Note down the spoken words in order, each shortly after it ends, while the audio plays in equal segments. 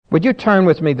Would you turn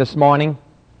with me this morning?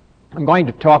 I'm going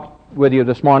to talk with you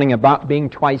this morning about being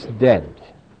twice dead.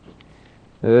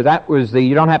 You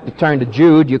don't have to turn to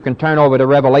Jude. You can turn over to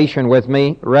Revelation with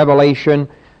me, Revelation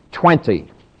 20.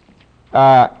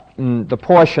 The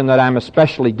portion that I'm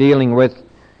especially dealing with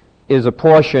is a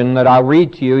portion that I'll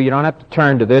read to you. You don't have to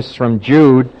turn to this, from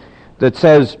Jude, that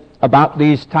says about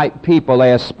these type people,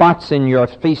 they are spots in your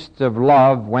feast of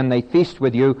love when they feast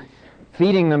with you,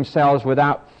 feeding themselves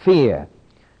without fear.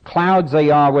 Clouds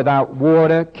they are without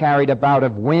water, carried about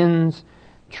of winds,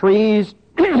 trees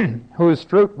whose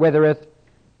fruit withereth.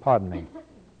 Pardon me.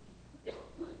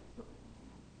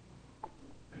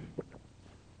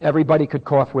 Everybody could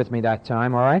cough with me that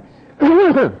time, all right?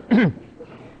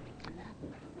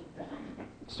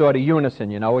 Sort of unison,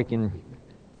 we can...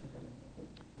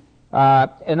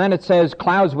 and then it says,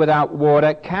 clouds without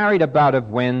water, carried about of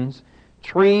winds,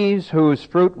 trees whose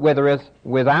fruit withereth,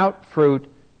 without fruit,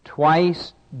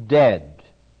 twice dead,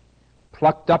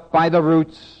 plucked up by the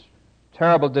roots,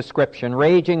 terrible description,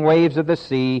 raging waves of the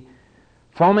sea,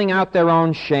 foaming out their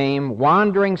own shame,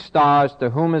 wandering stars to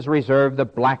whom is reserved the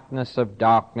blackness of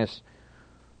darkness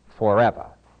forever.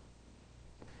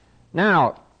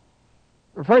 Now,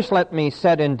 first let me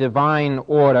set in divine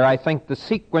order, I think, the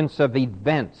sequence of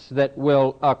events that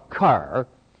will occur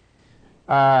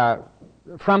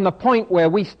from the point where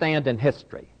we stand in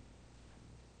history.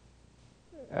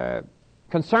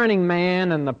 Concerning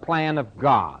man and the plan of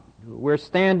God, we're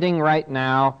standing right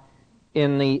now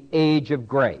in the age of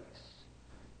grace,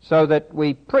 so that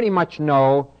we pretty much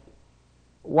know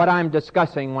what I'm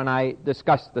discussing when I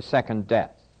discuss the second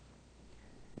death.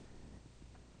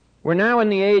 We're now in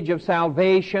the age of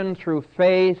salvation through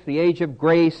faith, the age of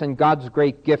grace, and God's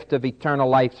great gift of eternal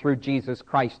life through Jesus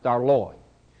Christ our Lord.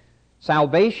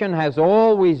 Salvation has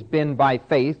always been by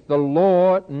faith. The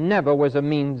law never was a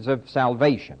means of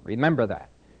salvation. Remember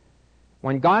that.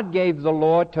 When God gave the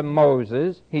law to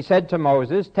Moses, he said to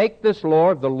Moses, "Take this law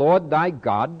of the Lord thy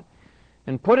God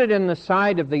and put it in the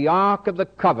side of the ark of the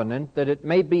covenant, that it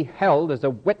may be held as a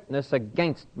witness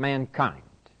against mankind."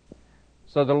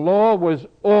 So the law was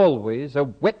always a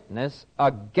witness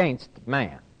against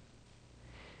man.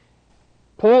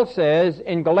 Paul says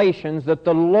in Galatians that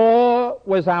the law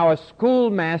was our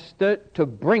schoolmaster to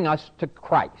bring us to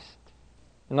Christ.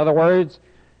 In other words,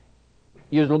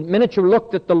 the minute you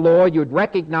looked at the law, you'd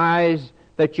recognize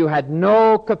that you had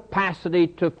no capacity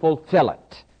to fulfill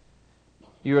it.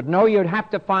 You would know you'd have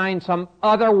to find some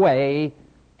other way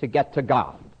to get to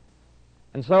God.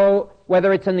 And so,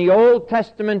 whether it's in the Old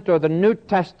Testament or the New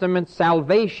Testament,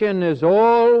 salvation is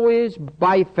always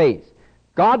by faith.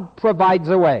 God provides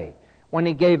a way. When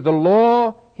he gave the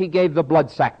law, he gave the blood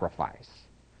sacrifice.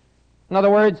 In other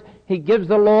words, he gives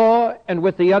the law, and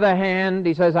with the other hand,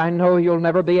 he says, I know you'll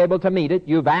never be able to meet it.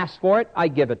 You've asked for it, I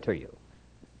give it to you.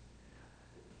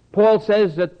 Paul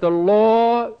says that the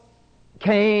law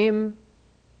came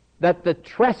that the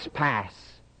trespass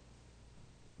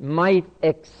might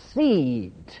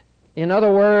exceed. In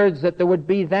other words, that there would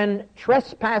be then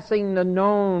trespassing the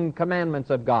known commandments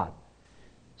of God.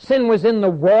 Sin was in the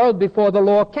world before the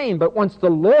law came, but once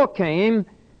the law came,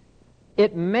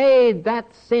 it made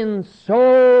that sin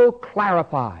so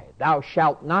clarified. Thou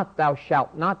shalt not, thou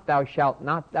shalt not, thou shalt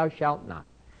not, thou shalt not.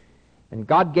 And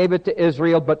God gave it to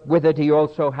Israel, but with it he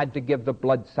also had to give the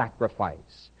blood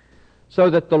sacrifice. So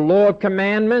that the law of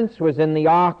commandments was in the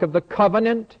ark of the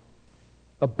covenant.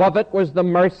 Above it was the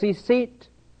mercy seat.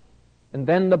 And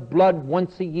then the blood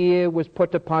once a year was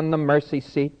put upon the mercy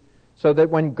seat, so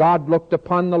that when God looked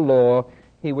upon the law,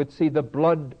 he would see the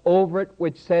blood over it,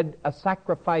 which said, a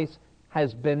sacrifice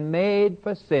has been made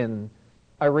for sin,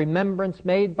 a remembrance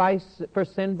made for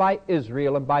sin by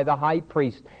Israel and by the high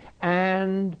priest,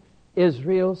 and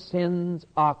Israel's sins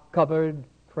are covered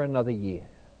for another year.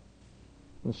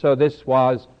 And so this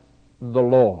was the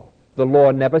law. The law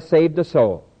never saved a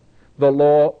soul. The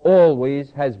law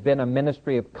always has been a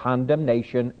ministry of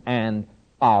condemnation and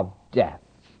of death.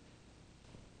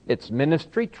 Its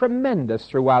ministry tremendous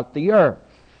throughout the earth.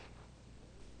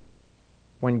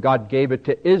 When God gave it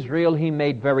to Israel, he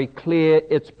made very clear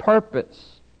its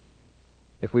purpose.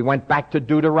 If we went back to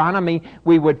Deuteronomy,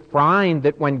 we would find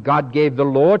that when God gave the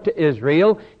law to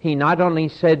Israel, he not only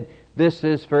said, this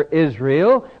is for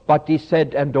Israel, but he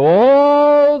said, and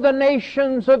all the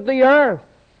nations of the earth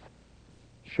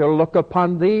shall look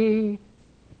upon thee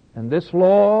and this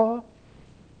law,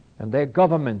 and their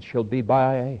government shall be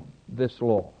by this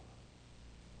law.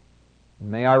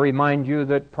 May I remind you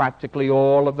that practically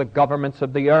all of the governments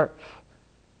of the earth,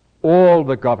 all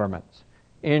the governments,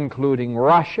 including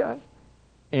Russia,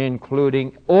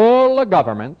 including all the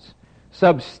governments,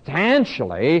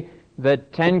 substantially the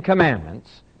Ten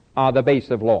Commandments are the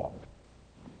base of law.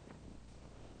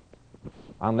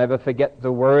 I'll never forget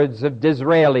the words of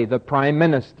Disraeli, the Prime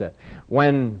Minister,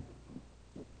 who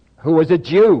was a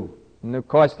Jew. And of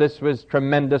course this was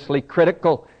tremendously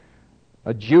critical.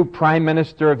 A Jew Prime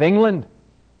Minister of England.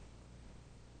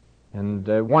 And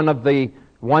one of the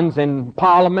ones in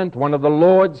Parliament, one of the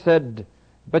Lords said,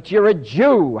 "But you're a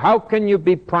Jew. How can you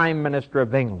be Prime Minister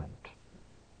of England?"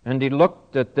 And he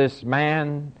looked at this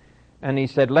man and he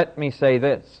said, "Let me say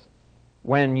this.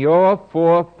 When your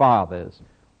forefathers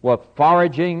were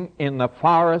foraging in the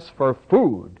forest for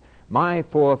food, my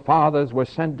forefathers were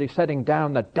setting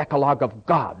down the Decalogue of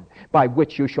God by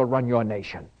which you shall run your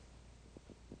nation."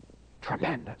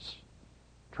 Tremendous.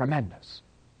 Tremendous.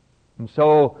 And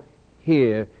so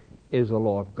here is the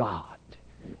law of God.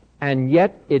 And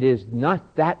yet it is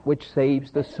not that which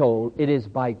saves the soul. It is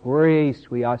by grace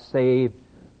we are saved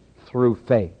through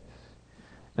faith.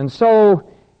 And so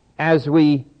as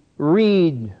we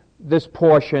read this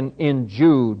portion in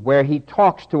Jude, where he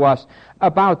talks to us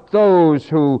about those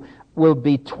who will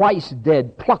be twice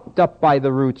dead, plucked up by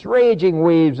the roots, raging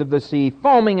waves of the sea,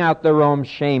 foaming out their own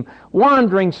shame,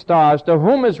 wandering stars, to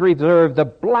whom is reserved the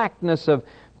blackness of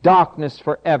darkness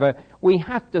forever, we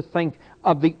have to think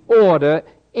of the order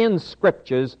in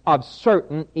Scriptures of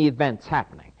certain events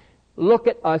happening. Look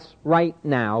at us right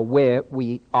now where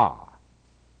we are.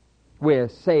 We're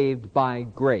saved by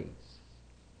grace,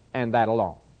 and that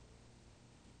alone.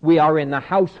 We are in the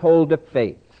household of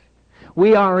faith.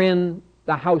 We are in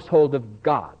the household of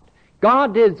God.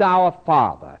 God is our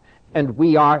Father, and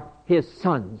we are His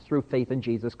sons through faith in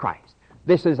Jesus Christ.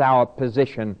 This is our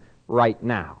position right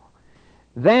now.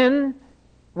 Then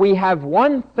we have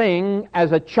one thing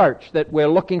as a church that we're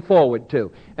looking forward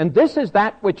to, and this is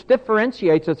that which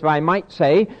differentiates us, if I might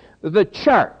say, the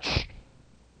church,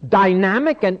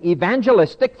 dynamic and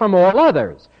evangelistic from all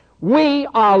others. We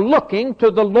are looking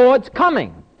to the Lord's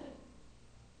coming.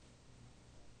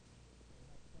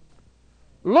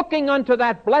 Looking unto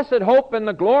that blessed hope and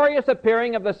the glorious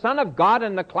appearing of the Son of God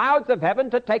in the clouds of heaven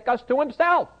to take us to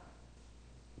Himself.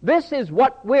 This is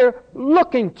what we're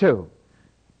looking to.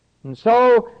 And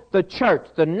so the church,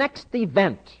 the next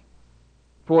event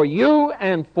for you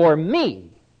and for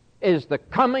me, is the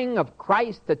coming of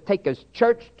Christ to take His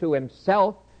church to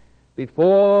Himself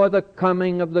before the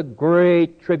coming of the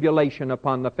great tribulation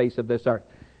upon the face of this earth.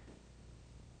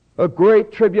 A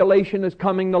great tribulation is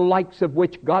coming, the likes of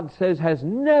which God says has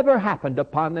never happened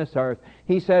upon this earth.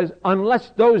 He says, unless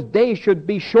those days should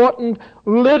be shortened,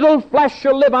 little flesh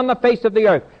shall live on the face of the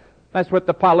earth. That's what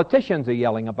the politicians are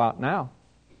yelling about now.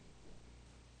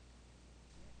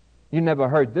 You never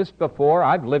heard this before.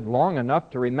 I've lived long enough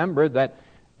to remember that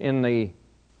in the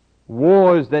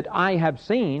wars that I have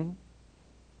seen,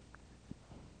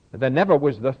 there never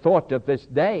was the thought of this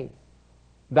day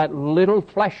that little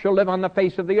flesh shall live on the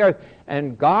face of the earth.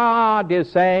 And God is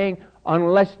saying,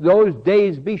 unless those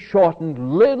days be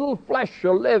shortened, little flesh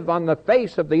shall live on the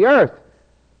face of the earth.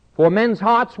 For men's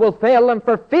hearts will fail them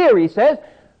for fear, He says,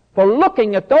 for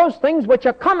looking at those things which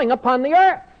are coming upon the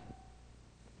earth.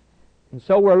 And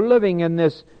so we're living in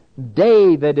this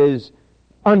day that is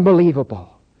unbelievable.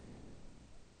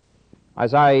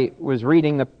 As I was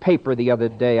reading the paper the other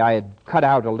day, I had cut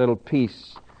out a little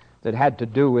piece that had to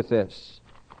do with this.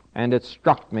 And it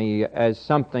struck me as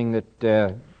something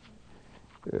that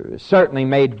certainly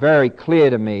made very clear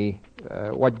to me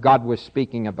what God was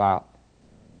speaking about.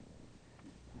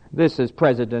 This is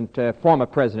former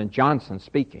President Johnson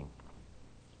speaking.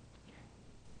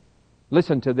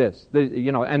 Listen to this,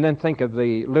 and then think of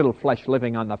the little flesh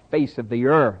living on the face of the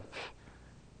earth.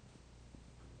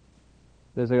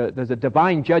 There's a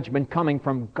divine judgment coming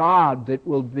from God that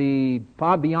will be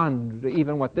far beyond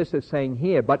even what this is saying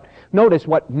here. But notice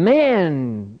what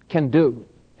man can do.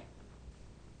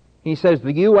 He says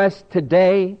the U.S.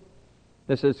 today,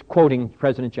 this is quoting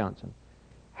President Johnson,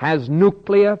 has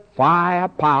nuclear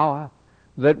firepower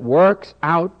that works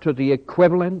out to the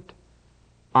equivalent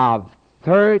of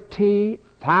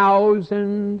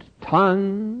 30,000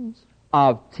 tons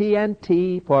of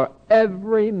TNT for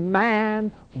every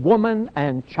man, woman,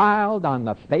 and child on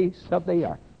the face of the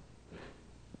earth.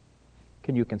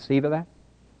 Can you conceive of that?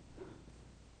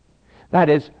 That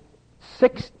is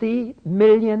 60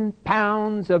 million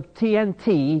pounds of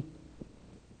TNT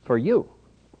for you.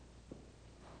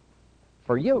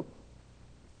 For you.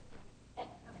 It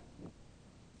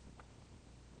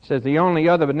says the only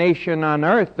other nation on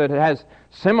earth that has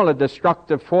similar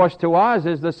destructive force to ours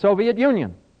is the Soviet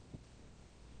Union.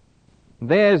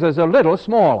 Theirs is a little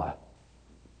smaller.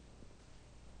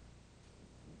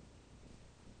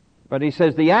 But he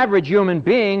says the average human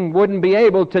being wouldn't be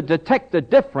able to detect the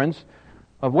difference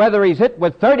of whether he's hit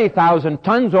with 30,000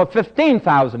 tons or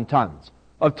 15,000 tons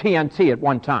of TNT at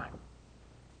one time.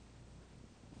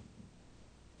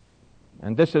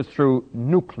 And this is through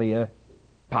nuclear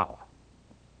power.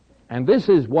 And this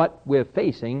is what we're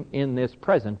facing in this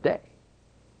present day.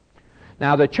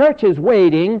 Now, the church is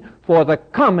waiting for the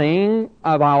coming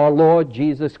of our Lord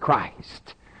Jesus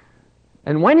Christ.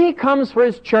 And when he comes for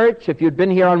his church, if you'd been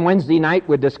here on Wednesday night,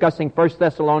 we're discussing 1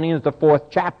 Thessalonians, the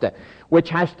 4th chapter, which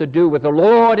has to do with the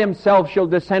Lord himself shall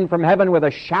descend from heaven with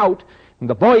a shout, and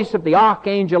the voice of the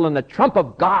archangel, and the trump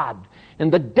of God.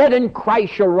 And the dead in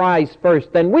Christ shall rise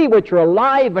first. Then we which are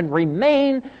alive and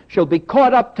remain shall be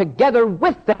caught up together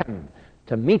with them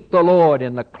to meet the Lord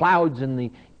in the clouds in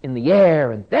the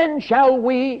air. And then shall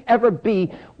we ever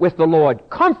be with the Lord.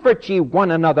 Comfort ye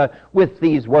one another with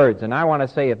these words. And I want to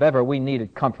say, if ever we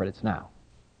needed comfort, it's now.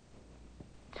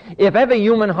 If ever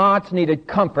human hearts needed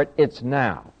comfort, it's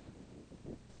now.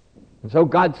 And so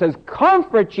God says,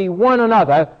 comfort ye one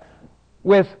another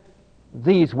with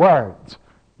these words.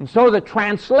 And so the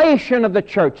translation of the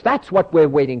church, that's what we're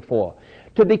waiting for.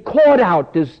 To be caught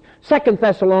out, as 2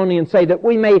 Thessalonians say, that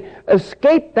we may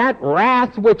escape that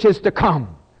wrath which is to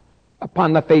come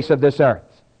upon the face of this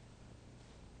earth.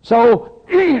 So,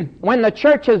 when the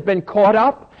church has been caught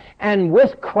up, and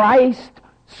with Christ,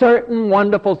 certain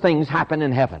wonderful things happen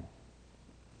in heaven.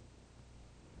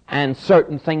 And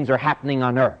certain things are happening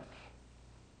on earth.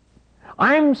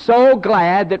 I'm so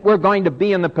glad that we're going to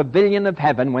be in the pavilion of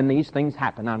heaven when these things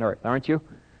happen on earth, aren't you?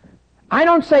 I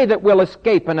don't say that we'll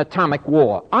escape an atomic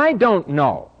war. I don't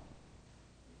know.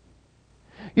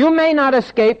 You may not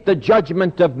escape the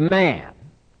judgment of man,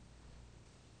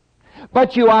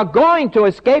 but you are going to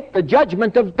escape the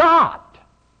judgment of God.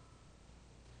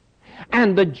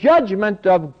 And the judgment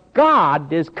of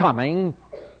God is coming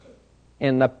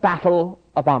in the battle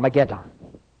of Armageddon.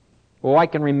 Oh, I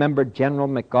can remember General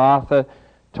MacArthur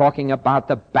talking about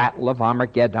the Battle of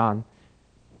Armageddon.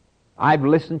 I've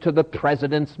listened to the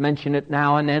presidents mention it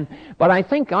now and then, but I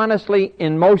think honestly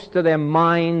in most of their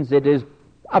minds it is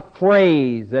a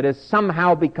phrase that has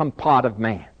somehow become part of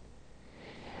man.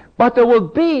 But there will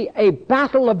be a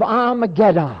Battle of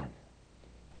Armageddon.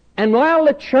 And while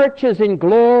the church is in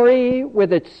glory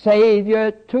with its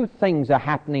Savior, two things are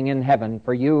happening in heaven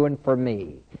for you and for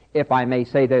me, if I may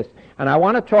say this. And I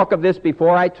want to talk of this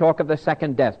before I talk of the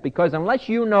second death, because unless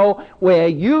you know where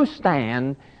you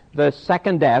stand, the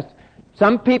second death,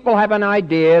 some people have an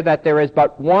idea that there is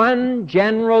but one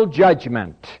general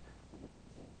judgment.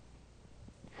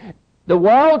 The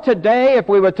world today, if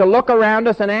we were to look around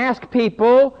us and ask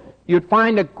people, you'd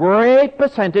find a great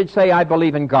percentage say, I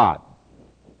believe in God.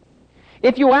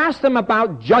 If you ask them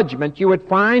about judgment, you would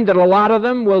find that a lot of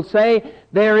them will say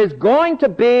there is going to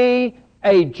be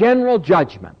a general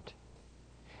judgment.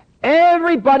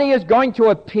 Everybody is going to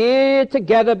appear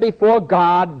together before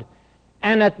God,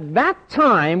 and at that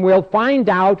time we'll find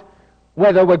out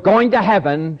whether we're going to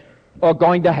heaven or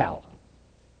going to hell.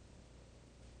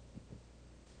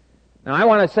 Now I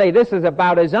want to say this is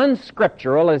about as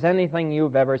unscriptural as anything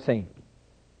you've ever seen.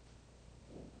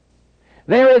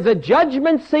 There is a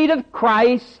judgment seat of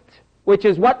Christ, which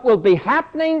is what will be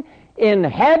happening in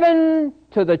heaven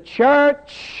to the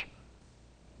church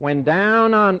when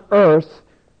down on earth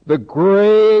the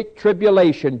great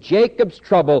tribulation, Jacob's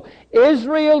trouble,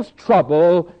 Israel's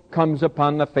trouble comes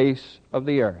upon the face of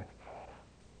the earth.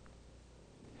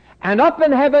 And up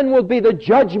in heaven will be the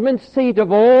judgment seat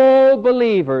of all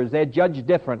believers. They're judged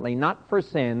differently, not for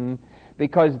sin,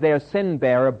 because their sin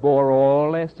bearer bore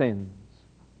all their sins.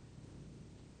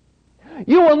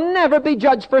 You will never be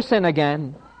judged for sin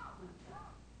again.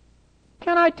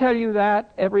 Can I tell you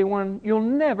that, everyone? You'll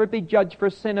never be judged for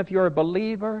sin if you're a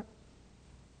believer.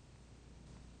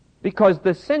 Because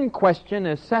the sin question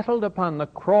is settled upon the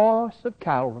cross of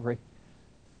Calvary.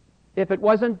 If it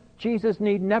wasn't, Jesus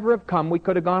need never have come. We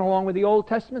could have gone along with the Old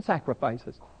Testament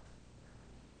sacrifices.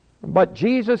 But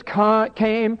Jesus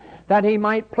came that he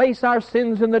might place our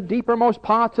sins in the deepermost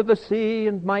parts of the sea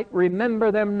and might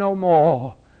remember them no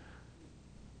more.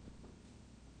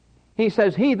 He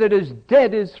says, he that is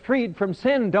dead is freed from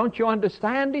sin. Don't you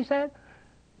understand, he said?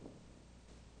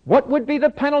 What would be the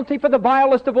penalty for the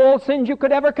vilest of all sins you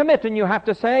could ever commit? And you have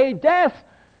to say, death.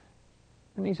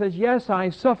 And he says, yes, I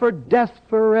suffered death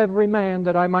for every man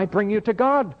that I might bring you to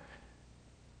God.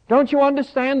 Don't you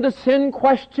understand? The sin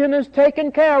question is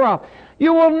taken care of.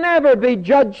 You will never be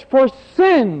judged for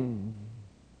sin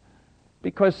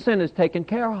because sin is taken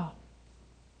care of.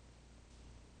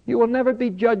 You will never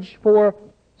be judged for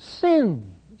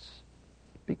sins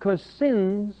because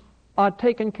sins are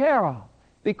taken care of.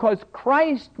 because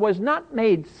Christ was not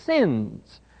made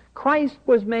sins. Christ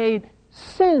was made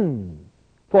sin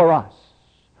for us,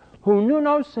 who knew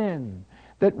no sin,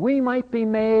 that we might be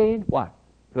made, what?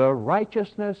 The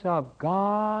righteousness of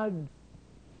God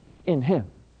in Him.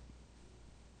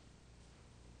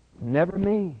 Never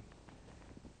me.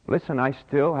 Listen, I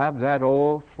still have that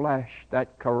old flesh,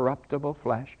 that corruptible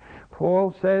flesh.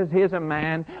 Paul says here's a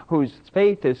man whose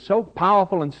faith is so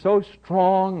powerful and so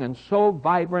strong and so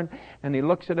vibrant, and he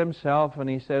looks at himself and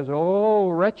he says, "Oh,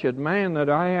 wretched man that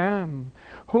I am,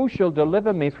 who shall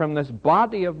deliver me from this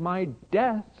body of my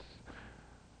death?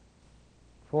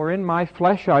 For in my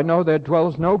flesh I know there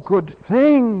dwells no good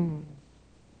thing."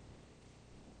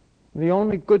 The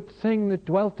only good thing that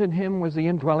dwelt in him was the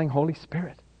indwelling Holy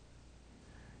Spirit.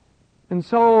 And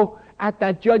so, at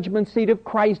that judgment seat of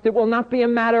Christ, it will not be a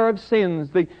matter of sins.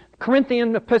 The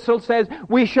Corinthian epistle says,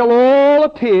 we shall all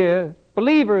appear,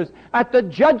 believers, at the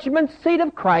judgment seat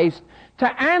of Christ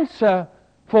to answer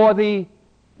for the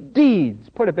deeds.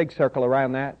 Put a big circle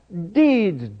around that.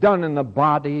 Deeds done in the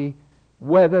body,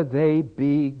 whether they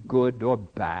be good or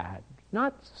bad.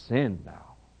 Not sin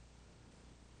now.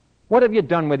 What have you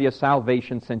done with your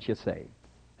salvation since you're saved?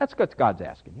 That's what God's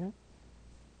asking you.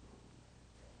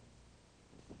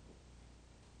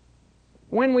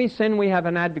 When we sin, we have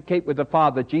an advocate with the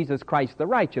Father, Jesus Christ the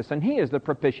righteous, and He is the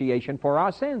propitiation for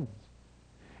our sins.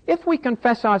 If we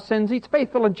confess our sins, He's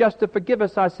faithful and just to forgive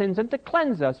us our sins and to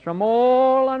cleanse us from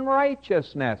all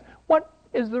unrighteousness. What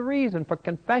is the reason for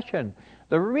confession?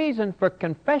 The reason for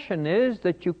confession is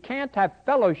that you can't have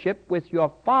fellowship with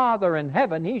your Father in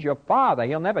heaven. He's your Father.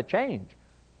 He'll never change.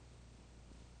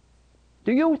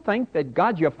 Do you think that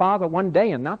God's your Father one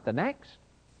day and not the next?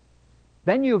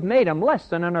 Then you've made Him less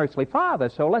than an earthly father,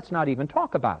 so let's not even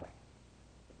talk about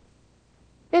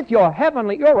it. If your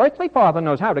earthly Father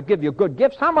knows how to give you good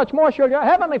gifts, how much more shall your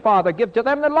heavenly Father give to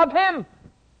them that love Him?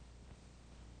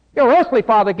 Your earthly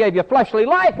father gave you fleshly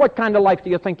life. What kind of life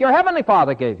do you think your heavenly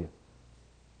Father gave you?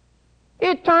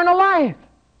 Eternal life.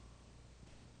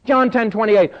 John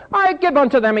 10:28. I give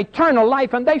unto them eternal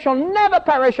life, and they shall never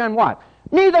perish, and what?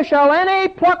 Neither shall any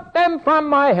pluck them from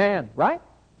my hand. Right?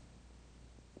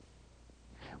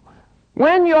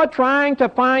 When you're trying to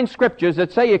find scriptures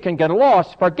that say you can get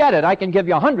lost, forget it. I can give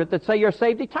you 100 that say you're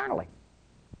saved eternally.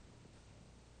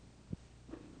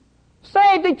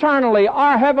 Saved eternally,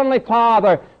 our Heavenly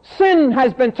Father. Sin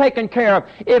has been taken care of.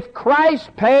 If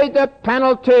Christ paid the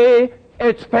penalty,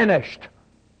 it's finished.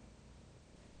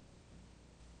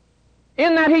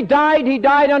 In that He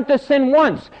died unto sin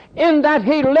once. In that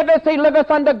He liveth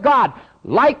unto God.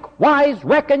 Likewise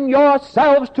reckon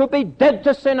yourselves to be dead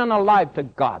to sin and alive to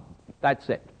God. That's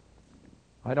it.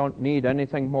 I don't need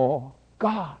anything more.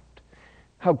 God,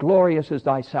 how glorious is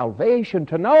thy salvation,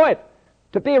 to know it,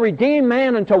 to be a redeemed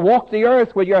man and to walk the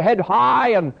earth with your head high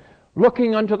and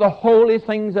looking unto the holy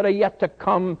things that are yet to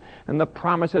come and the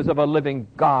promises of a living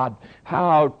God.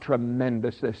 How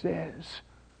tremendous this is.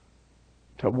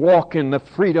 To walk in the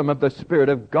freedom of the Spirit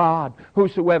of God.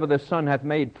 Whosoever the Son hath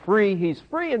made free, he's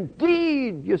free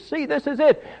indeed. You see, this is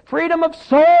it. Freedom of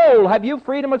soul. Have you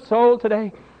freedom of soul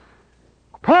today?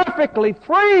 Perfectly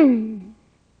free.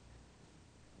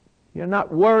 You're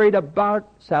not worried about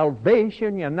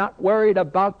salvation. You're not worried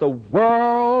about the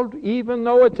world, even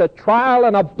though it's a trial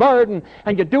and a burden,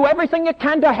 and you do everything you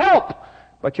can to help.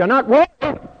 But you're not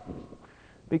worried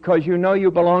because you know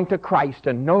you belong to Christ,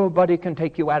 and nobody can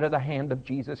take you out of the hand of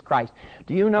Jesus Christ.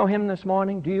 Do you know Him this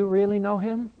morning? Do you really know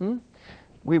Him?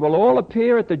 We will all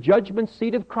appear at the judgment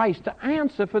seat of Christ to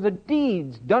answer for the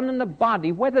deeds done in the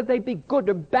body, whether they be good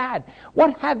or bad.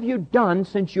 What have you done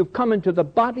since you've come into the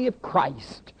body of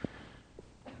Christ?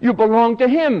 You belong to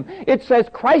Him. It says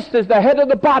Christ is the head of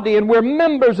the body, and we're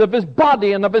members of His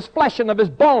body and of His flesh and of His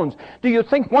bones. Do you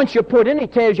think once you put in, He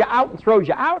tears you out and throws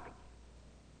you out?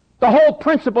 The whole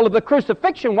principle of the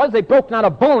crucifixion was they broke not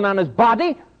a bone on His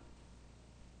body.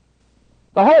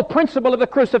 The whole principle of the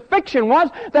crucifixion was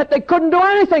that they couldn't do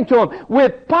anything to Him. We're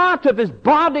part of His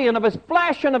body and of His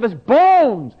flesh and of His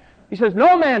bones. He says,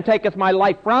 no man taketh my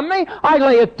life from me. I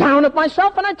lay it down of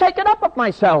myself and I take it up of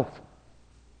myself.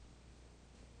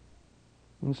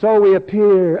 And so we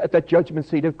appear at the judgment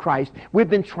seat of Christ. We've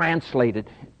been translated.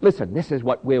 Listen, this is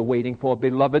what we're waiting for,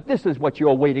 beloved. This is what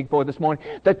you're waiting for this morning.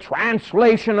 The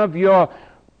translation of your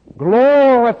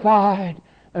glorified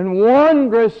and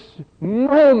wondrous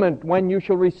moment when you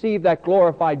shall receive that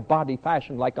glorified body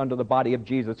fashioned like unto the body of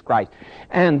Jesus Christ.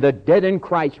 And the dead in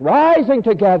Christ rising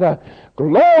together,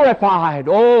 glorified.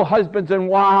 Oh, husbands and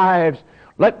wives,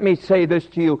 let me say this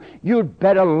to you. You'd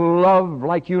better love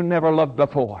like you never loved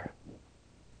before.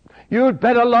 You'd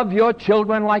better love your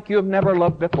children like you've never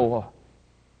loved before.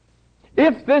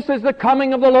 If this is the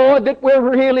coming of the Lord that we're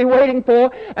really waiting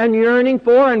for and yearning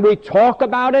for, and we talk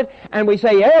about it, and we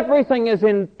say everything is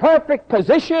in perfect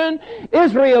position,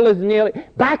 Israel is nearly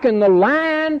back in the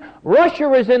land,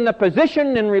 Russia is in the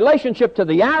position in relationship to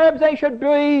the Arabs they should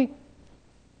be,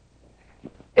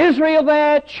 Israel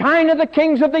there, China, the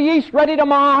kings of the East, ready to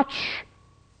march.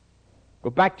 Go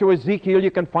back to Ezekiel,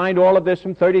 you can find all of this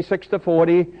from 36 to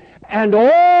 40. And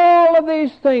all of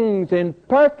these things in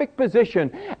perfect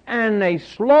position, and a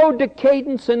slow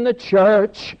decadence in the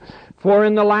church. For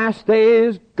in the last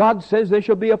days, God says there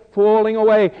shall be a falling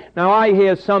away. Now I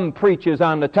hear some preachers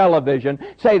on the television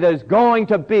say there's going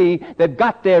to be, they've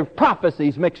got their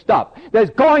prophecies mixed up.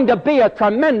 There's going to be a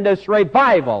tremendous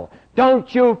revival.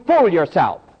 Don't you fool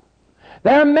yourself.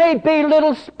 There may be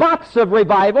little spots of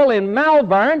revival in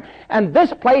Malvern and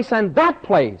this place and that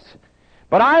place.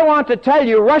 But I want to tell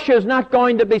you, Russia is not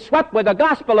going to be swept with the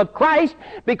gospel of Christ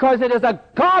because it is a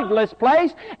godless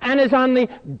place and is on the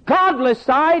godless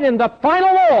side in the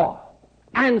final war.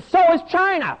 And so is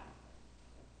China.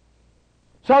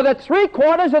 So that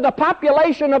 3/4 of the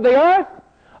population of the earth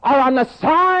are on the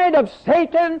side of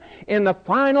Satan in the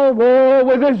final war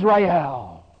with Israel.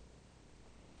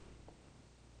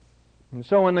 And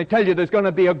so when they tell you there's going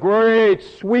to be a great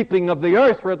sweeping of the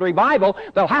earth with revival,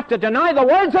 they'll have to deny the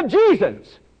words of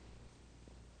Jesus.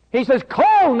 He says,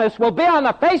 coldness will be on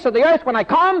the face of the earth when I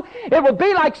come. It will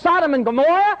be like Sodom and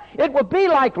Gomorrah. It will be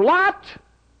like Lot.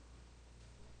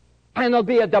 And there'll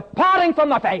be a departing from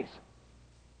the faith.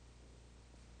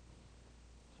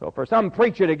 So for some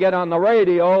preacher to get on the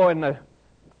radio and the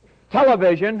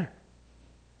television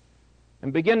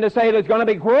and begin to say there's going to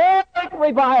be great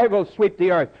revival sweep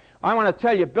the earth. I want to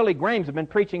tell you, Billy Graham's been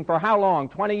preaching for how long?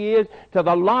 20 years? To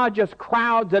the largest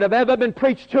crowds that have ever been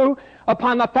preached to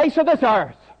upon the face of this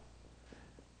earth.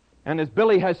 And as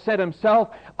Billy has said himself,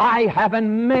 I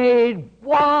haven't made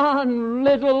one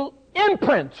little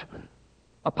imprint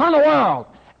upon the world.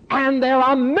 And there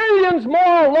are millions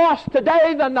more lost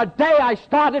today than the day I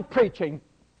started preaching.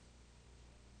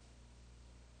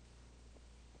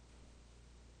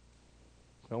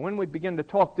 So when we begin to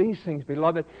talk these things,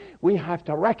 beloved, we have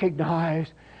to recognize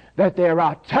that there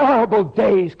are terrible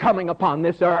days coming upon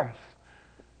this earth.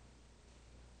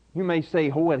 You may say,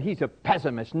 oh, well, he's a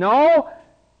pessimist. No,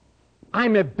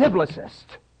 I'm a biblicist.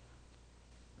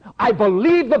 I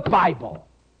believe the Bible.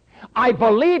 I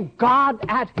believe God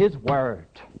at His Word.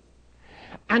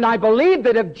 And I believe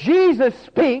that if Jesus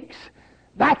speaks,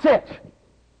 that's it.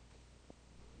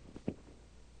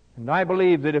 And I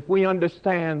believe that if we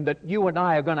understand that you and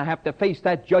I are going to have to face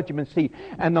that judgment seat,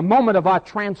 and the moment of our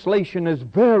translation is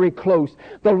very close,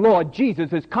 the Lord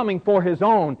Jesus is coming for His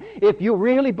own. If you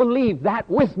really believe that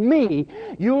with me,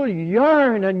 you'll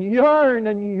yearn and yearn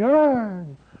and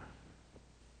yearn.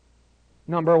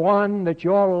 Number one, that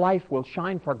your life will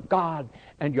shine for God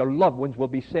and your loved ones will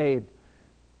be saved.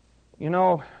 You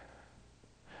know,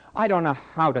 I don't know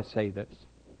how to say this.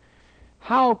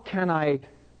 How can I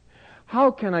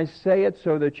say it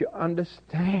so that you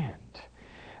understand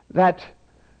that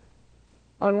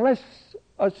unless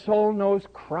a soul knows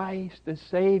Christ as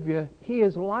Savior, he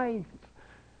is life.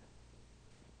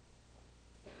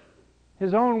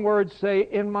 His own words say,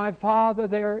 in my Father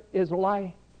there is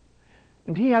life.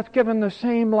 And He hath given the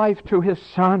same life to His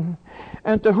Son.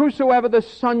 And to whosoever the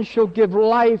Son shall give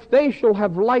life, they shall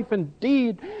have life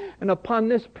indeed. And upon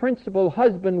this principle,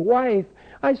 husband, wife,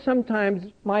 I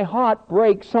sometimes, my heart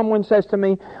breaks. Someone says to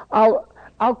me,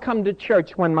 I'll come to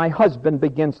church when my husband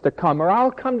begins to come, or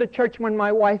I'll come to church when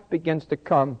my wife begins to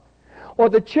come. Or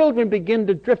the children begin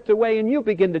to drift away and you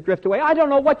begin to drift away. I don't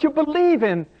know what you believe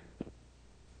in.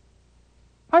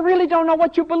 I really don't know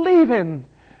what you believe in.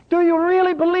 Do you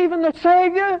really believe in the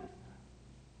Savior?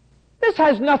 This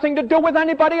has nothing to do with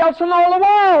anybody else in all the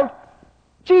world.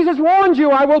 Jesus warned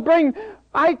you,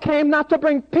 I came not to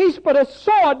bring peace but a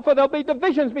sword, for there'll be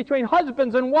divisions between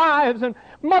husbands and wives and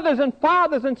mothers and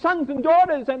fathers and sons and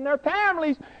daughters and their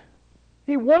families.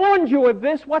 He warned you of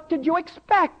this. What did you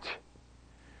expect?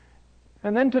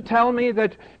 And then to tell me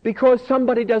that because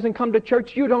somebody doesn't come to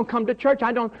church, you don't come to church.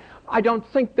 I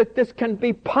don't think that this can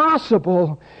be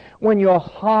possible when your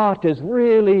heart is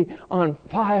really on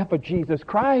fire for Jesus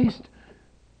Christ.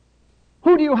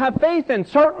 Who do you have faith in?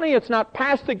 Certainly it's not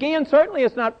Pastor Gian. Certainly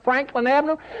it's not Franklin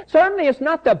Avenue. Certainly it's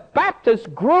not the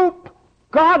Baptist group.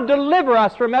 God deliver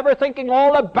us from ever thinking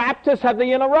all the Baptists have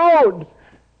the inner road.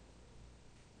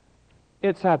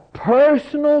 It's a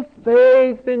personal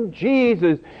faith in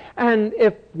Jesus. And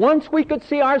if once we could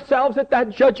see ourselves at that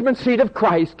judgment seat of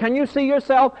Christ, can you see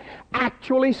yourself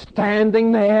actually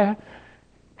standing there?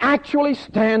 Actually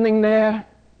standing there?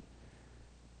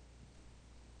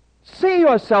 See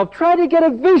yourself. Try to get a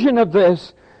vision of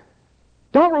this.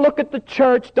 Don't look at the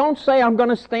church. Don't say, I'm going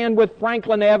to stand with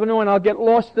Franklin Avenue and I'll get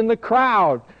lost in the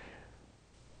crowd.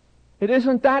 It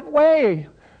isn't that way.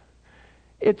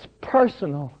 It's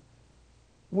personal.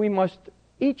 We must,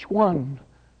 each one,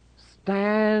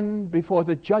 stand before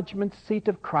the judgment seat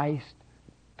of Christ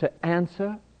to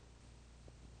answer.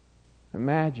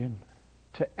 Imagine,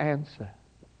 to answer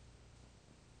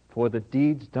for the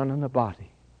deeds done in the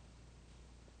body,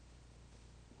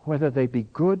 whether they be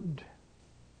good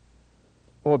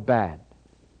or bad.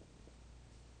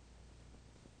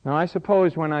 Now, I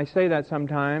suppose when I say that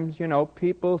sometimes,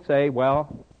 people say,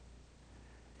 well,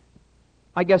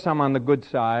 I guess I'm on the good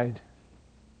side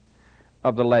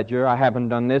of the ledger. I haven't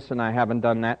done this, and I haven't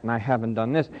done that, and I haven't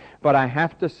done this. But I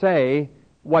have to say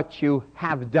what you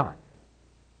have done,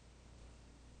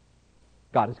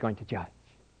 God is going to judge.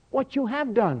 What you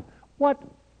have done. What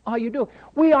are you doing?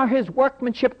 We are His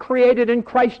workmanship created in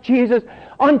Christ Jesus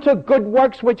unto good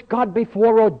works which God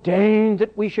before ordained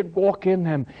that we should walk in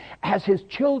them. As His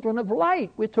children of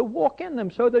light, we're to walk in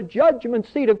them. So the judgment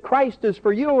seat of Christ is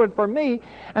for you and for me.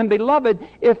 And beloved,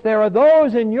 if there are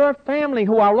those in your family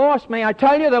who are lost, may I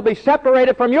tell you, they'll be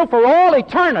separated from you for all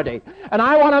eternity. And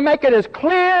I want to make it as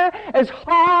clear, as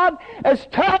hard, as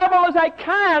terrible as I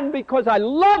can, because I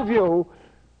love you.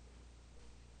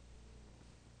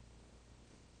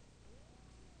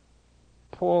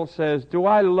 Paul says, do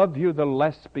I love you the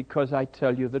less because I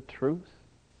tell you the truth?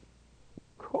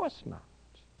 Of course not.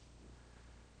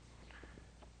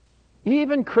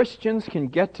 Even Christians can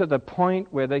get to the point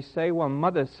where they say, well,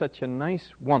 Mother's such a nice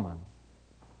woman.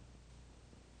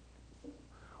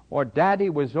 Or Daddy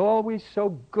was always so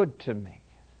good to me.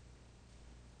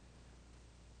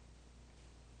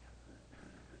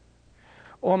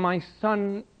 Or my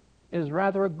son is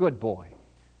rather a good boy.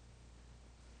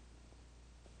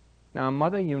 Now,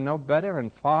 Mother, you know better,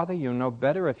 and Father, you know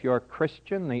better. If you're a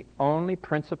Christian, the only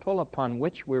principle upon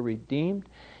which we're redeemed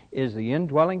is the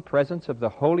indwelling presence of the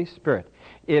Holy Spirit.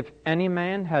 If any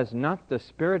man has not the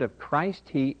Spirit of Christ,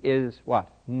 he is what?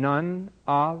 None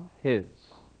of His.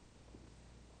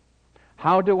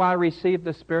 How do I receive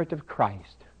the Spirit of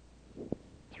Christ?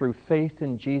 Through faith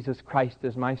in Jesus Christ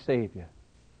as my Savior.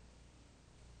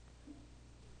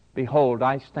 Behold,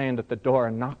 I stand at the door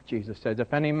and knock, Jesus says.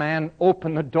 If any man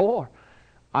open the door,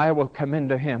 I will come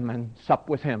into him and sup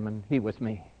with him and he with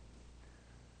me.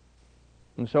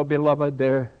 And so, beloved,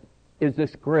 there is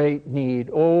this great need.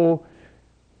 Oh,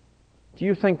 do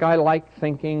you think I like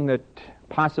thinking that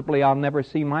possibly I'll never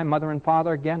see my mother and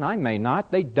father again? I may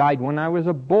not. They died when I was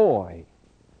a boy.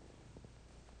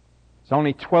 I was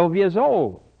only 12 years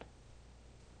old.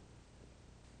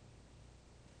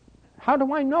 How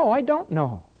do I know? I don't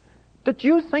know. Did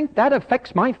you think that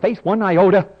affects my faith one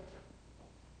iota?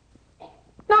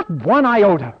 Not one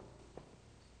iota.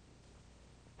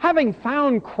 Having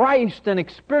found Christ and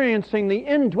experiencing the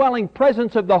indwelling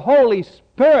presence of the Holy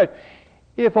Spirit,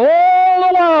 if all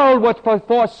the world would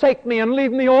forsake me and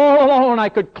leave me all alone, I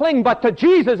could cling but to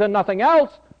Jesus and nothing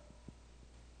else.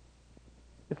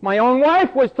 If my own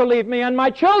wife was to leave me and my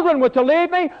children were to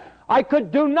leave me, I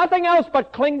could do nothing else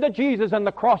but cling to Jesus and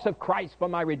the cross of Christ for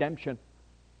my redemption.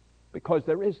 Because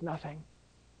there is nothing.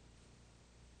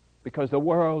 Because the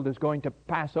world is going to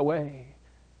pass away.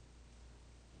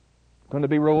 Going to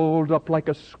be rolled up like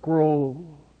a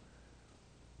scroll.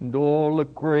 And all the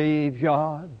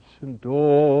graveyards and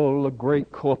all the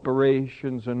great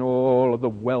corporations and all of the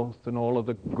wealth and all of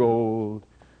the gold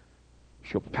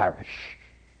shall perish.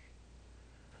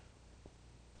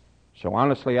 So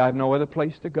honestly, I have no other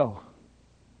place to go.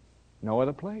 No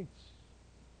other place.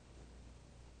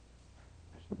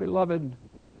 So, beloved,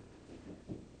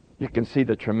 you can see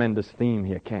the tremendous theme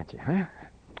here, can't you? Huh?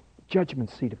 Judgment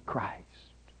seat of Christ.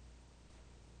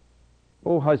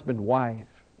 Oh, husband, wife,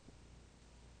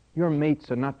 your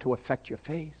mates are not to affect your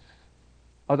faith.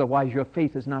 Otherwise, your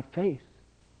faith is not faith.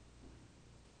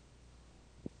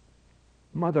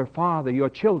 Mother, father, your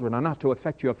children are not to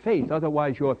affect your faith.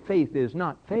 Otherwise, your faith is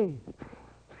not faith.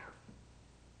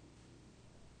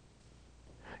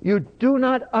 You do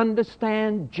not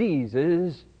understand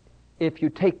Jesus if you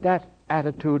take that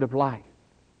attitude of life.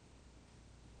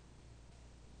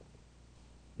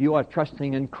 You are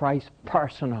trusting in Christ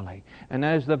personally. And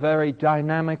as the very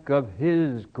dynamic of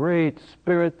His great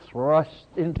Spirit thrusts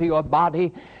into your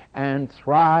body and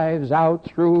thrives out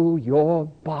through your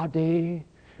body,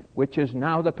 which is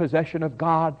now the possession of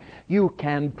God, you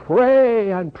can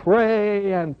pray and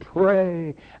pray and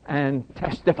pray and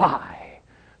testify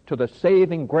to the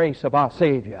saving grace of our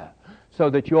Savior, so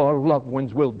that your loved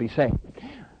ones will be saved.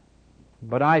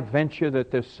 But I venture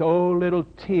that there's so little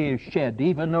tears shed,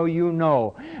 even though you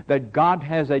know that God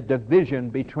has a division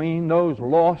between those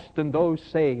lost and those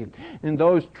saved, and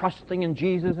those trusting in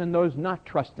Jesus and those not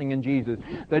trusting in Jesus,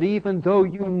 that even though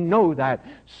you know that,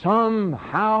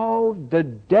 somehow the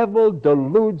devil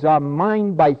deludes our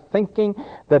mind by thinking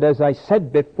that, as I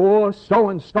said before,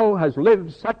 so-and-so has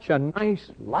lived such a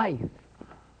nice life.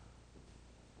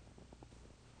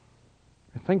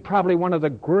 I think probably one of the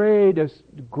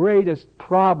greatest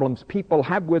problems people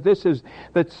have with this is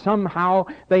that somehow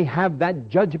they have that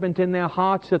judgment in their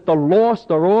hearts that the lost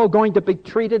are all going to be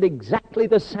treated exactly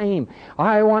the same.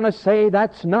 I want to say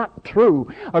that's not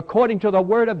true. According to the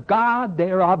Word of God,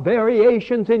 there are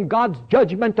variations in God's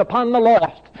judgment upon the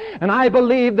lost. And I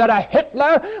believe that a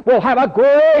Hitler will have a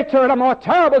greater and a more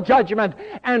terrible judgment,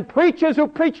 and preachers who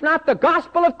preach not the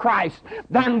gospel of Christ,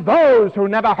 than those who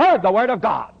never heard the Word of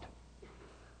God.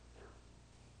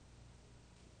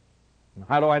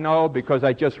 How do I know? Because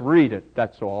I just read it,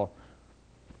 that's all.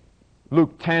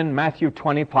 Luke 10, Matthew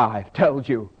 25 tells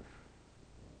you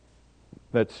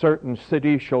that certain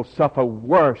cities shall suffer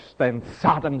worse than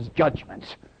Sodom's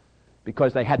judgments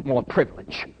because they had more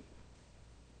privilege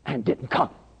and didn't come.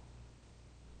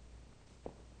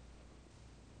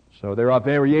 So there are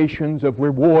variations of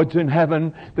rewards in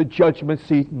heaven, the judgment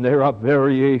seat, and there are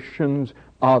variations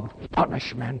of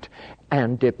punishment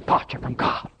and departure from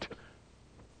God.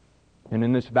 And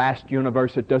in this vast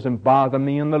universe, it doesn't bother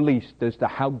me in the least as to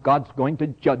how God's going to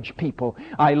judge people.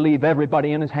 I leave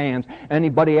everybody in His hands.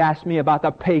 Anybody asks me about the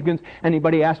pagans,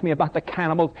 anybody asks me about the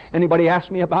cannibals, anybody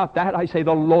asks me about that, I say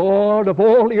the Lord of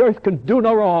all the earth can do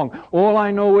no wrong. All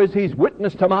I know is He's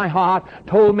witnessed to my heart,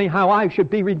 told me how I should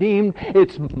be redeemed.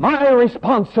 It's my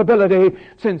responsibility,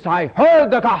 since I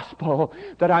heard the gospel,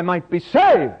 that I might be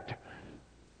saved.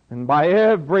 And by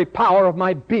every power of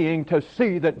my being to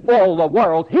see that all the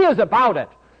world hears about it.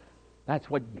 That's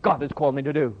what God has called me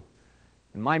to do.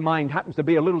 And my mind happens to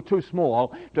be a little too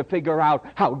small to figure out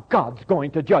how God's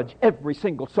going to judge every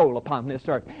single soul upon this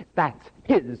earth. That's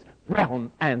His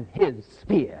realm and His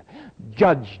sphere.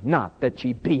 Judge not that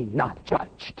ye be not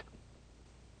judged.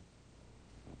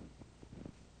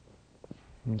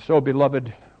 And so,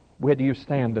 beloved, where do you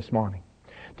stand this morning?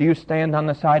 Do you stand on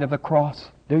the side of the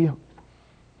cross? Do you?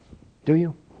 Do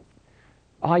you?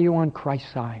 Are you on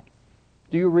Christ's side?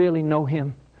 Do you really know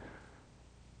Him?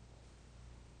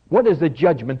 What is the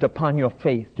judgment upon your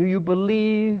faith? Do you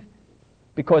believe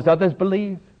because others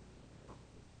believe?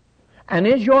 And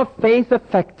is your faith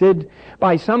affected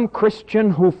by some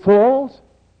Christian who falls?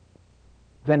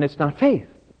 Then it's not faith.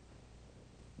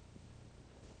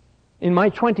 In my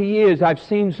 20 years, I've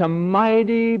seen some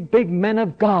mighty big men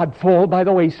of God fall by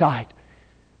the wayside.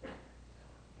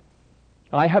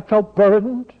 I have felt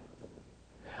burdened.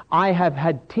 I have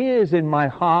had tears in my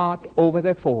heart over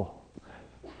their fall.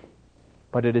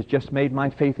 But it has just made my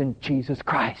faith in Jesus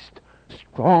Christ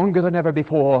stronger than ever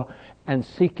before, and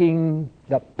seeking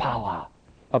the power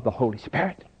of the Holy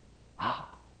Spirit.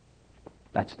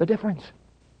 That's the difference.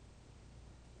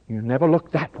 You never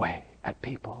look that way at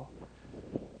people.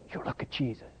 You look at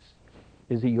Jesus.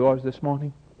 Is He yours this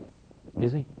morning?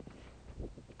 Is He?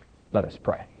 Let us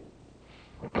pray.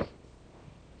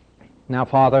 Now,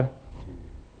 Father,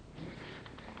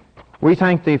 we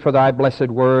thank Thee for Thy blessed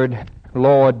word.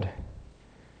 Lord,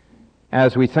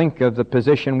 as we think of the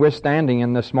position we're standing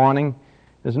in this morning,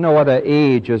 there's no other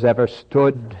age has ever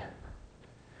stood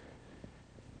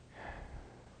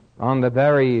on the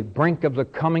very brink of the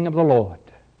coming of the Lord.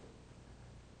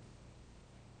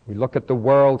 We look at the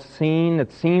world scene,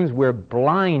 it seems we're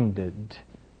blinded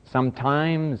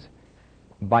sometimes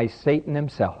by Satan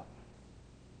himself.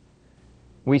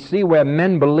 We see where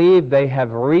men believe they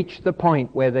have reached the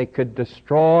point where they could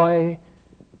destroy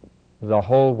the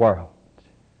whole world.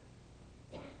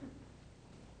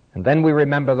 And then we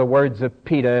remember the words of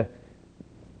Peter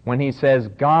when he says,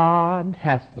 God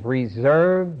hath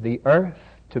reserved the earth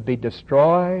to be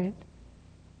destroyed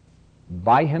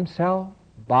by Himself,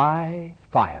 by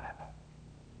fire.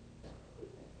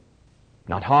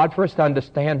 Not hard for us to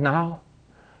understand now.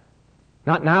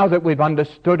 Not now that we've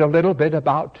understood a little bit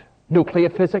about nuclear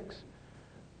physics.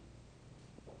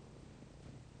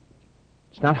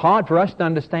 It's not hard for us to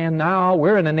understand now.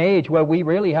 We're in an age where we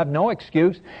really have no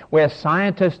excuse, where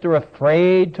scientists are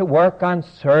afraid to work on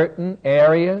certain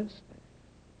areas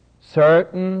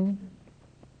of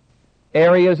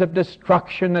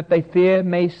destruction that they fear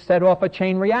may set off a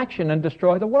chain reaction and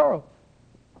destroy the world.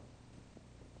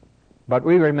 But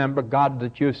we remember, God,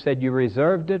 that You said You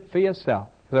reserved it for Yourself,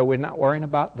 so we're not worrying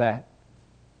about that.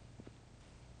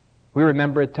 We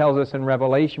remember it tells us in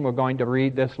Revelation, we're going to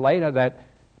read this later, that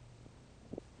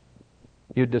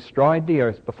You destroyed the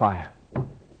earth by fire.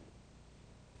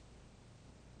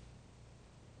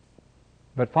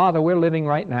 But Father, we're living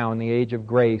right now in the age of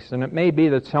grace, and it may be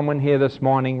that someone here this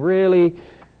morning really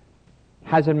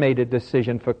hasn't made a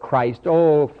decision for Christ.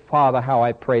 Oh, Father, how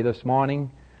I pray this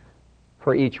morning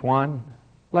for each one.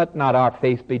 Let not our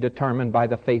faith be determined by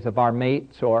the faith of our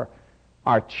mates or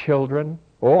our children.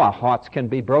 Oh, our hearts can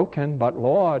be broken, but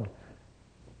Lord,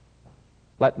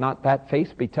 let not that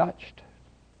faith be touched.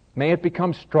 May it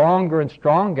become stronger and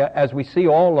stronger as we see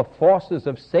all the forces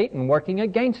of Satan working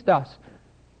against us,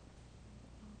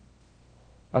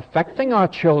 affecting our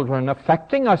children,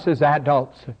 affecting us as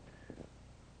adults,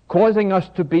 causing us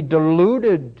to be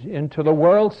deluded into the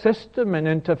world system and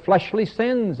into fleshly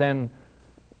sins and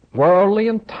worldly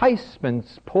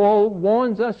enticements. Paul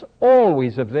warns us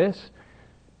always of this.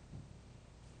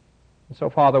 So,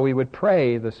 Father, we would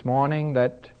pray this morning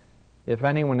that if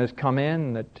anyone has come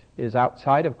in that is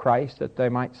outside of Christ, that they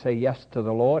might say yes to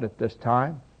the Lord at this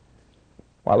time,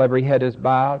 while every head is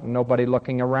bowed and nobody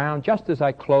looking around. Just as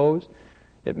I close,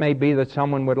 it may be that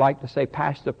someone would like to say,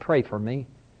 Pastor, pray for me.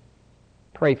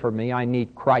 Pray for me. I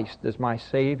need Christ as my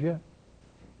Savior.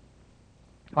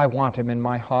 I want Him in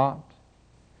my heart.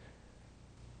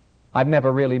 I've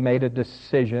never really made a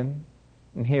decision.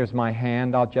 And here's my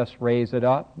hand. I'll just raise it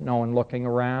up. No one looking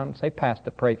around. Say,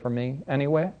 Pastor, pray for me.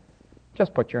 Anywhere?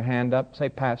 Just put your hand up. Say,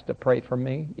 Pastor, pray for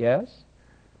me. Yes?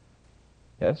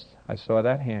 Yes, I saw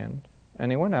that hand.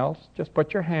 Anyone else? Just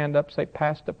put your hand up. Say,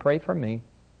 Pastor, pray for me.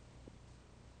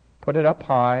 Put it up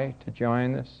high to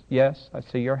join this. Yes, I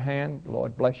see your hand.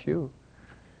 Lord bless you.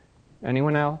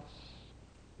 Anyone else?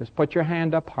 Just put your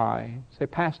hand up high. Say,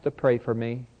 Pastor, pray for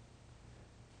me.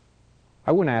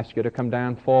 I wouldn't ask you to come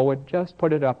down forward. Just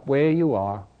put it up where you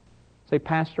are. Say,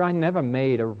 Pastor, I never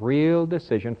made a real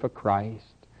decision for Christ.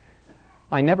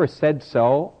 I never said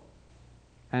so.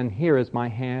 And here is my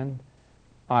hand.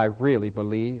 I really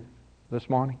believe this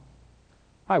morning.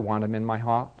 I want Him in my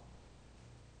heart.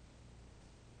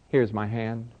 Here's my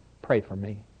hand. Pray for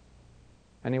me.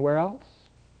 Anywhere else?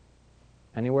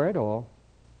 Anywhere at all?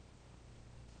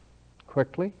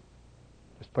 Quickly.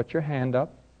 Just put your hand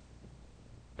up.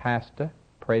 Pastor,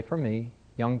 pray for me.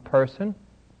 Young person,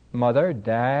 mother,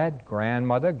 dad,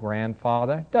 grandmother,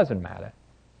 grandfather, doesn't matter.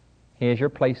 Here's your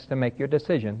place to make your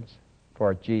decisions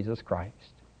for Jesus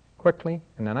Christ. Quickly,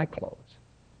 and then I close.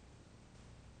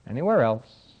 Anywhere else?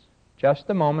 Just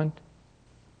a moment.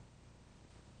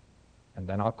 And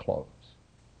then I'll close.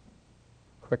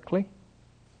 Quickly.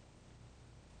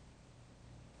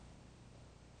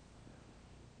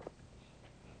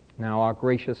 Now, our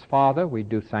gracious Father, we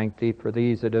do thank Thee for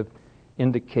these that have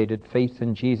indicated faith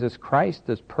in Jesus Christ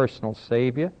as personal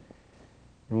Savior.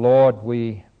 Lord,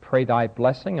 we pray Thy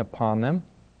blessing upon them.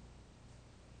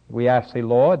 We ask Thee,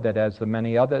 Lord, that as the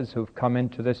many others who've come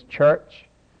into this church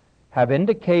have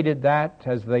indicated that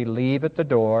as they leave at the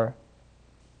door,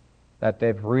 that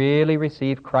they've really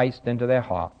received Christ into their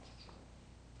hearts.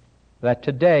 That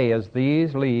today, as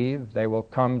these leave, they will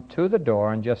come to the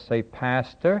door and just say,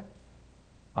 Pastor,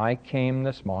 I came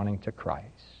this morning to Christ.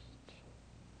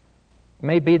 It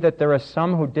may be that there are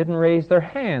some who didn't raise their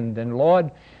hand, and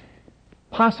Lord,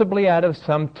 possibly out of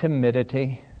some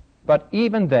timidity, but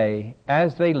even they,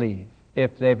 as they leave,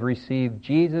 if they've received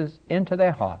Jesus into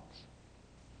their hearts,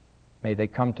 may they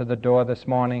come to the door this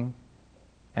morning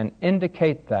and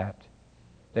indicate that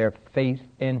their faith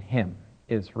in Him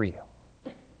is real.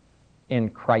 In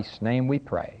Christ's name we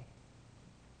pray.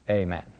 Amen.